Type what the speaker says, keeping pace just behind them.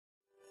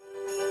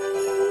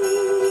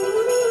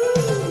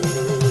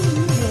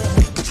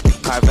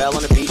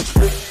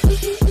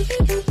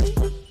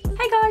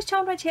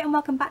CharmedBox here and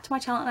welcome back to my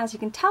channel. And as you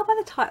can tell by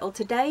the title,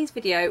 today's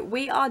video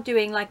we are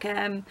doing like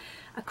a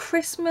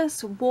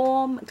Christmas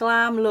warm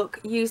glam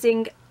look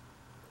using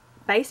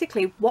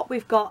basically what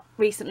we've got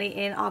recently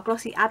in our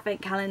glossy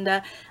advent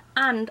calendar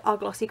and our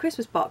glossy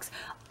Christmas box.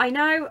 I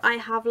know I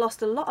have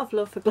lost a lot of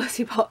love for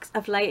glossy box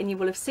of late and you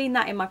will have seen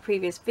that in my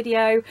previous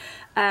video,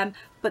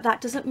 but that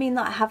doesn't mean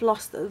that I have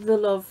lost the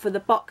love for the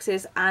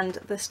boxes and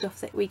the stuff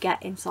that we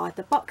get inside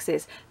the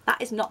boxes.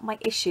 That is not my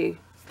issue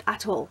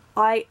at all.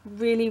 I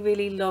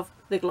really love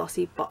the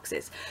glossy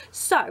boxes,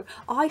 so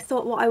I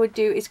thought what I would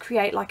do is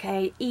create like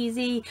a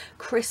easy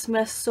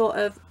Christmas sort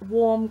of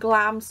warm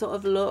glam sort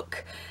of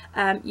look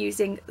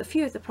using a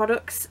few of the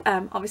products.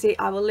 Obviously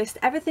I will list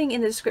everything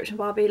in the description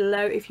bar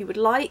below if you would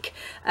like,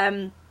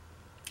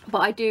 but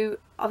I do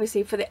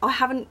obviously I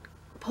haven't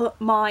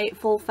put my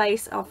full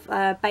face of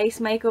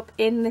base makeup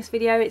in this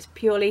video. It's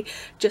purely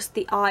just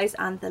the eyes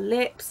and the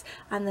lips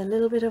and a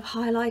little bit of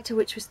highlighter,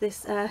 which was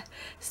this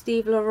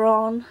Steve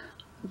Laurent.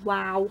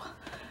 Wow.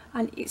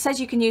 And it says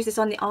you can use this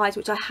on the eyes,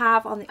 which I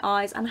have on the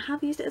eyes, and I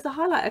have used it as a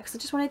highlighter because I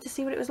just wanted to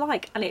see what it was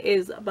like, and it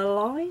is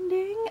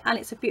blinding and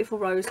it's a beautiful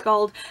rose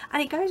gold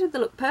and it goes with the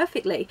look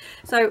perfectly.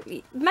 So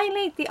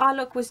mainly the eye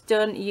look was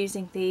done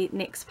using the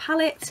NYX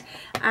palette,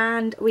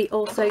 and we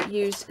also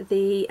used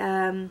the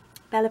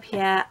Bella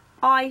Pierre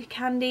eye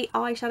candy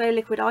eyeshadow,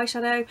 liquid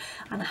eyeshadow,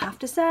 and I have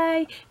to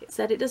say it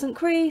said it doesn't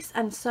crease,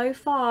 and so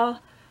far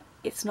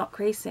it's not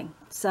creasing.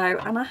 So,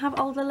 and I have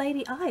older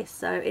lady eyes,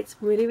 so it's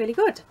really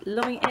good.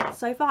 Loving it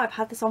so far. I've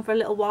had this on for a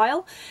little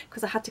while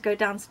because I had to go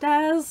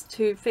downstairs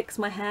to fix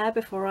my hair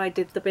before I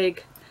did the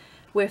big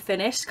we're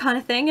finished kind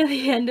of thing at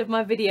the end of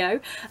my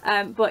video,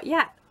 but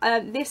yeah,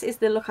 this is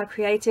the look I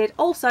created,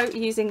 also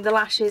using the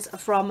lashes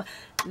from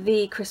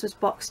the Christmas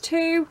box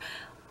too.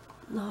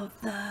 Love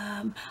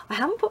them. I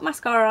haven't put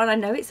mascara on. I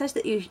know it says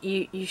that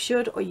you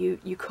should, or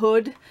you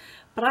could,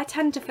 but I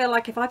tend to feel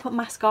like if I put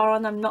mascara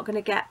on, I'm not going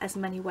to get as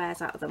many wears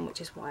out of them,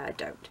 which is why I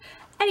don't.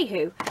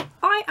 Anywho,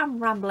 I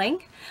am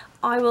rambling.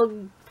 I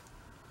will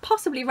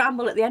possibly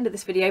ramble at the end of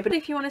this video, but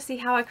if you want to see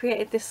how I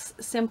created this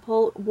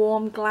simple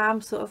warm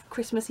glam sort of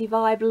Christmassy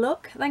vibe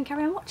look, then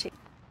carry on watching.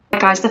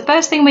 Guys, the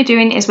first thing we're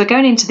doing is we're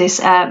going into this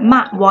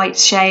matte white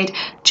shade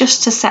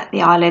just to set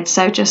the eyelids.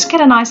 So just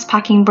get a nice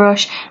packing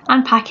brush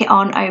and pack it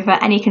on over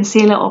any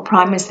concealer or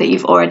primers that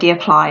you've already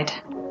applied.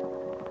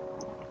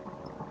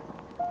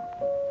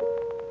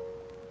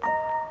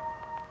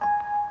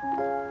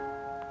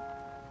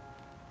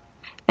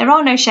 There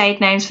are no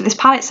shade names for this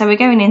palette, so we're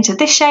going into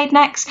this shade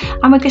next,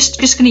 and we're just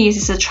going to use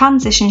this as a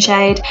transition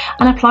shade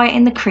and apply it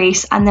in the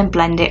crease and then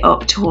blend it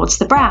up towards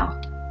the brow.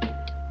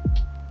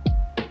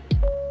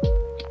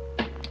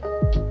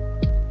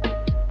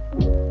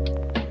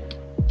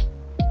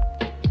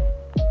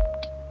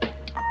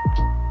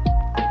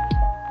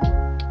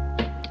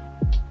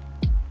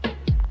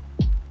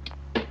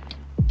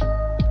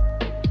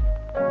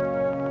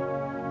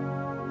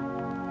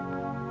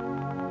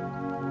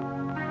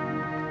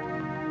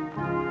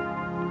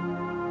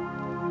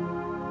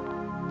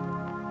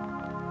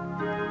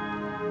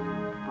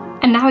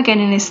 And now we're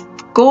getting this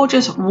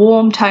gorgeous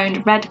warm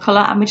toned red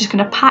colour, and we're just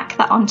going to pack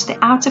that onto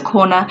the outer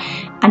corner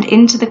and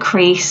into the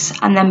crease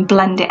and then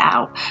blend it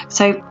out.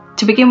 So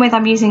to begin with,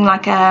 I'm using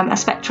like a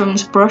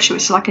Spectrum's brush,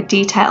 which is like a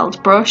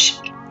detailed brush.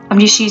 I'm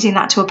just using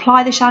that to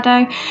apply the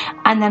shadow,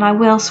 and then I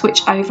will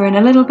switch over in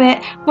a little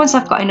bit once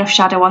I've got enough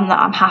shadow on that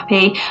I'm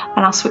happy,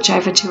 and I'll switch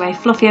over to a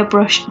fluffier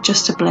brush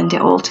just to blend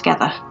it all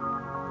together.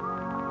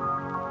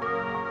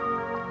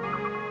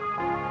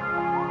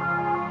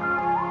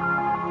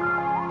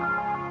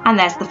 And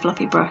there's the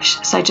fluffy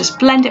brush. So just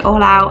blend it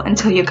all out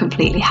until you're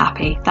completely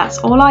happy. That's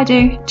all I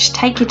do. Just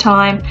take your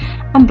time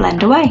and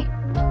blend away.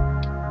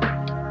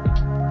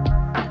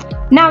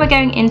 Now we're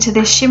going into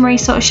this shimmery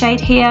sort of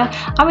shade here,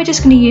 and we're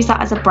just going to use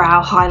that as a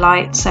brow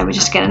highlight. So we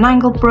just get an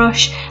angled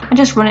brush and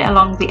just run it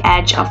along the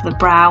edge of the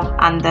brow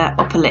and the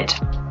upper lid,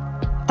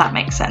 if that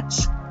makes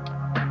sense.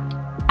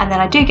 And then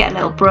I do get a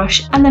little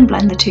brush and then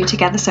blend the two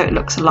together so it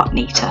looks a lot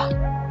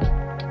neater.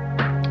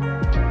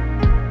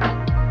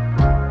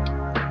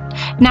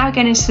 Now we're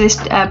getting into this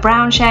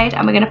brown shade,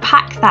 and we're going to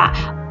pack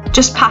that,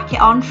 just pack it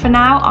on for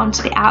now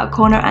onto the outer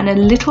corner and a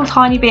little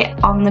tiny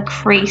bit on the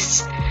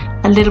crease,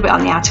 a little bit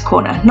on the outer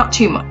corner, not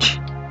too much.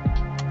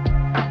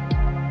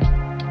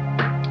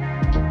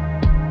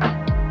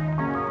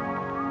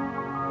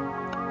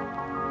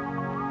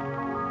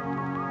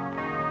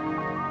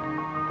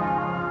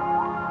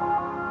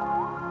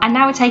 And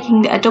now we're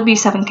taking a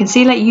W7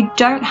 concealer. You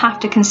don't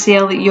have to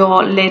conceal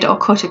your lid or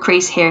cut a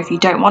crease here if you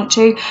don't want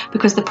to,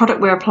 because the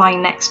product we're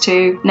applying next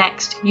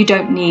you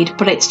don't need,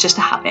 but it's just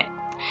a habit.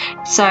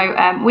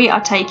 So we are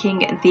taking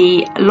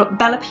the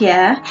Bella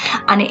Pierre,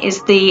 and it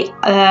is the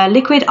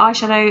liquid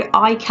eyeshadow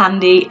eye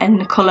candy in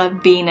the colour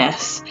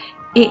Venus.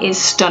 It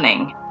is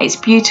stunning. It's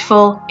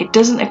beautiful. It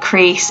doesn't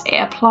crease. It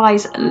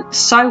applies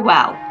so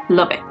well.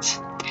 Love it.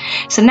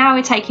 So now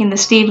we're taking the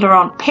Steve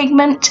Laurent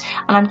pigment,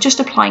 and I'm just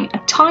applying a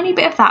tiny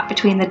bit of that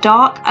between the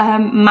dark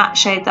matte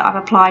shade that I've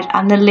applied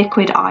and the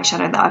liquid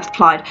eyeshadow that I've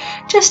applied.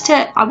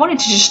 I wanted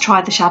to just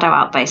try the shadow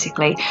out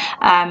basically,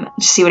 to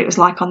see what it was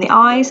like on the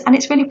eyes, and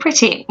it's really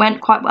pretty. It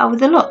went quite well with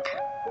the look.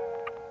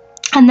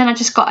 And then I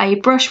just got a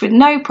brush with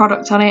no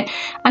product on it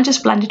and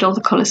just blended all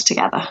the colours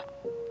together.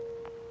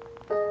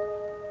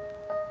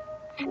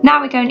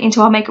 Now we're going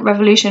into our Makeup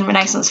Revolution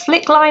Renaissance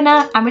Flick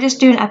Liner, and we're just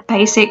doing a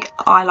basic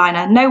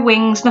eyeliner. No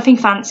wings, nothing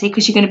fancy,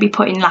 because you're going to be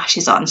putting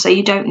lashes on, so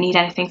you don't need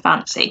anything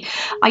fancy.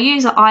 I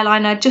use an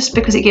eyeliner just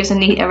because it gives a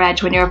neater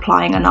edge when you're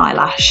applying an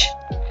eyelash.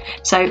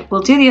 So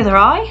we'll do the other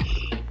eye.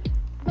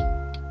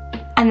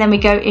 And then we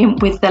go in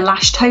with the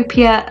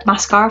Lashtopia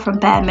mascara from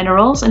Bare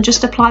Minerals and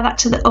just apply that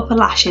to the upper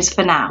lashes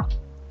for now.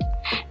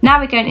 Now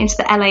we're going into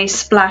the LA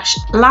Splash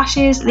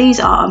lashes. These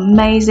are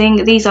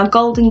amazing. These are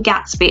Golden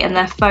Gatsby and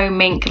they're faux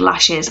mink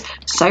lashes.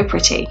 So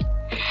pretty.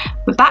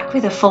 We're back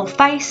with a full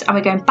face and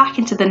we're going back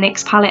into the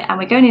NYX palette and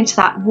we're going into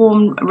that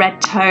warm red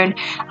tone,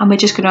 and we're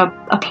just going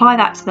to apply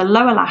that to the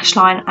lower lash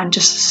line and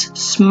just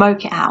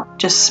smoke it out.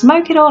 Just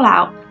smoke it all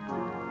out.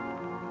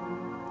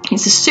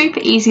 It's a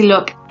super easy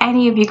look.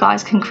 Any of you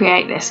guys can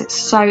create this. It's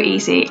so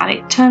easy and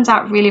it turns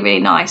out really,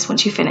 really nice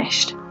once you've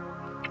finished.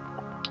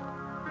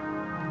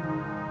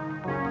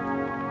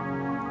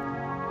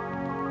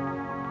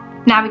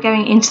 Now we're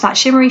going into that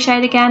shimmery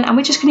shade again, and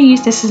we're just going to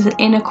use this as an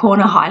inner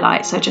corner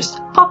highlight. So just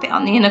pop it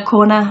on the inner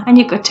corner and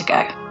you're good to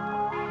go.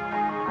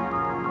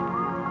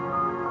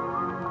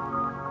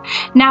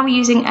 Now we're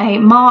using a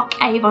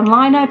MARC Avon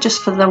liner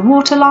just for the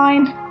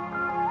waterline.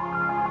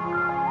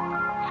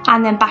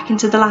 And then back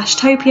into the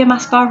Lashtopia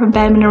mascara from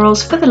Bare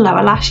Minerals for the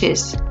lower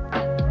lashes.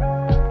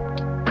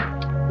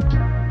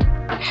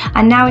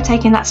 And now we're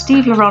taking that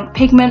Steve Laurent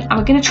pigment and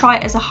we're going to try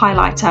it as a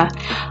highlighter.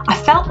 I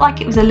felt like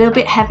it was a little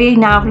bit heavy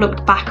now I've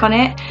looked back on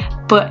it,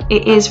 but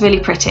it is really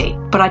pretty.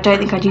 But I don't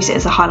think I'd use it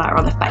as a highlighter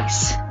on the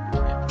face.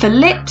 For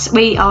lips,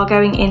 we are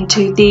going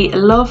into the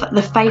Love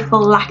the Faithful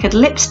Lacquered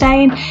Lip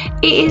Stain.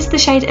 It is the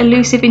shade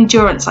Elusive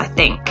Endurance, I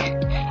think.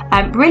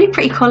 Really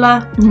pretty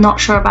colour, not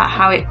sure about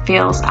how it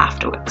feels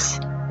afterwards.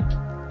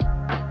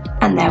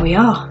 And there we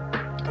are.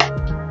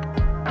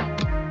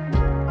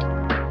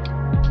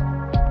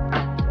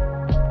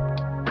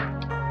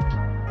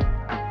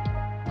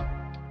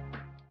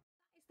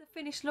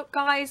 Finished look,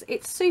 guys.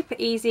 It's super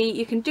easy.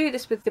 You can do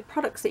this with the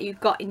products that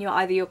you've got in your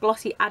either your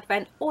glossy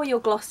advent or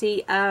your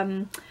glossy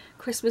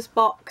Christmas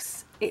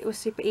box. It was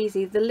super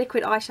easy. The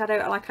liquid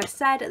eyeshadow, like I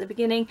said at the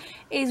beginning,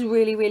 is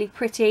really, really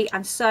pretty,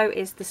 and so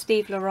is the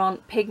Steve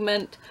Laurent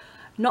pigment.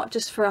 Not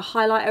just for a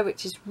highlighter,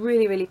 which is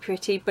really, really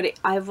pretty, but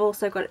I've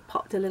also got it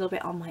popped a little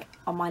bit on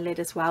my lid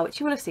as well, which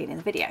you will have seen in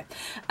the video.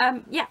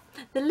 Yeah,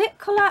 the lip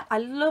colour, I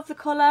love the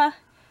colour.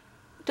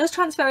 It does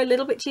transfer a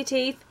little bit to your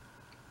teeth.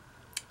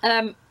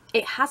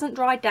 It hasn't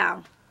dried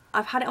down.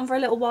 I've had it on for a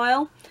little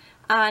while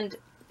and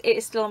it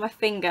is still on my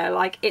finger.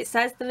 Like, it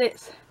says that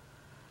it's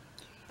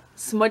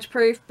smudge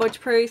proof, budge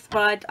proof,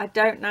 but I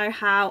don't know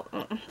how.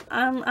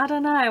 I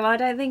don't know. I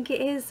don't think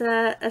it is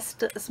a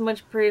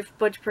smudge proof,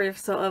 budge proof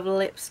sort of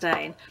lip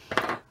stain.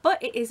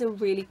 But it is a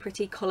really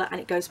pretty colour and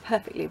it goes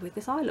perfectly with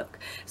this eye look.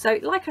 So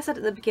like I said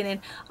at the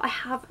beginning,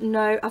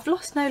 I've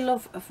lost no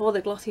love for the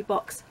glossy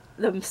box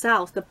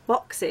themselves, the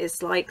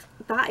boxes. Like,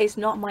 that is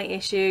not my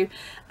issue.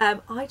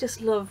 I just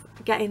love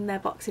getting their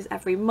boxes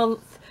every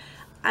month.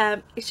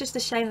 It's just a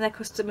shame their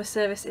customer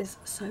service is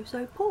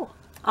so poor.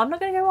 I'm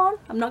not going to go on,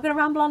 I'm not going to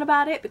ramble on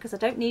about it because I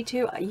don't need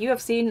to. You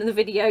have seen the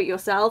video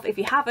yourself. If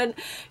you haven't,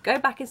 go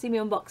back and see me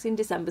unboxing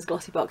December's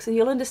glossy box and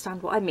you'll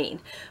understand what I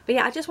mean. But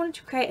yeah, I just wanted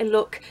to create a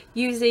look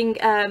using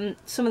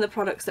some of the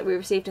products that we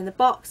received in the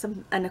box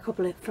and a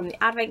couple from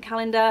the advent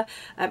calendar.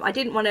 I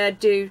didn't want to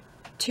do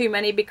too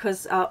many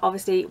because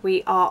obviously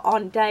we are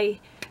on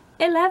day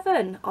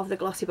 11 of the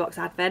glossy box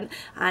advent,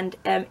 and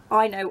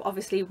I know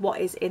obviously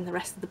what is in the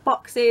rest of the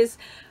boxes,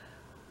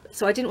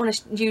 so I didn't want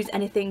to use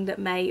anything that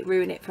may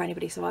ruin it for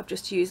anybody. So I've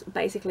just used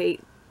basically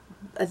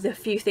the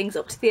few things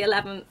up to the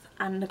 11th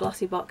and the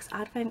glossy box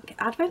advent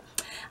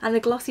and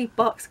the glossy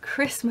box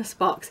Christmas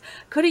box.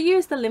 Could have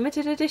used the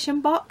limited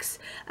edition box,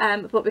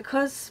 but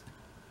because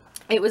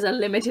it was a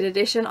limited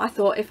edition, I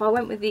thought if I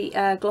went with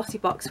the glossy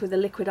box with the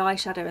liquid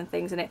eyeshadow and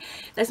things in it,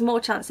 there's more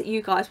chance that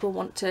you guys will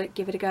want to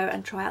give it a go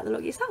and try out the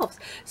look yourselves.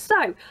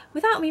 So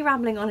without me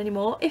rambling on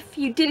anymore, if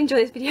you did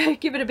enjoy this video,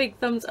 give it a big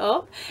thumbs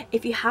up.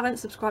 If you haven't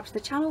subscribed to the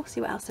channel, see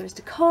what else there is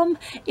to come.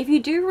 If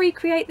you do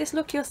recreate this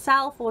look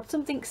yourself or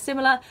something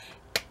similar,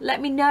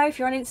 let me know. If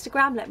you're on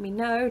Instagram, let me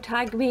know,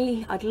 tag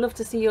me. I'd love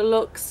to see your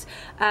looks,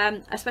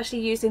 especially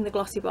using the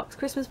glossy box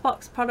Christmas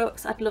box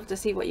products. I'd love to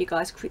see what you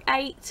guys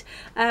create.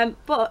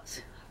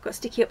 But I've got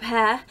sticky up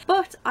hair,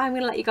 but I'm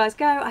gonna let you guys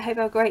go. I hope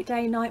you have a great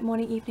day, night,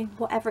 morning, evening,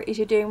 whatever it is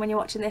you're doing when you're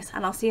watching this,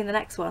 and I'll see you in the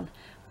next one.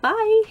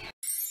 Bye.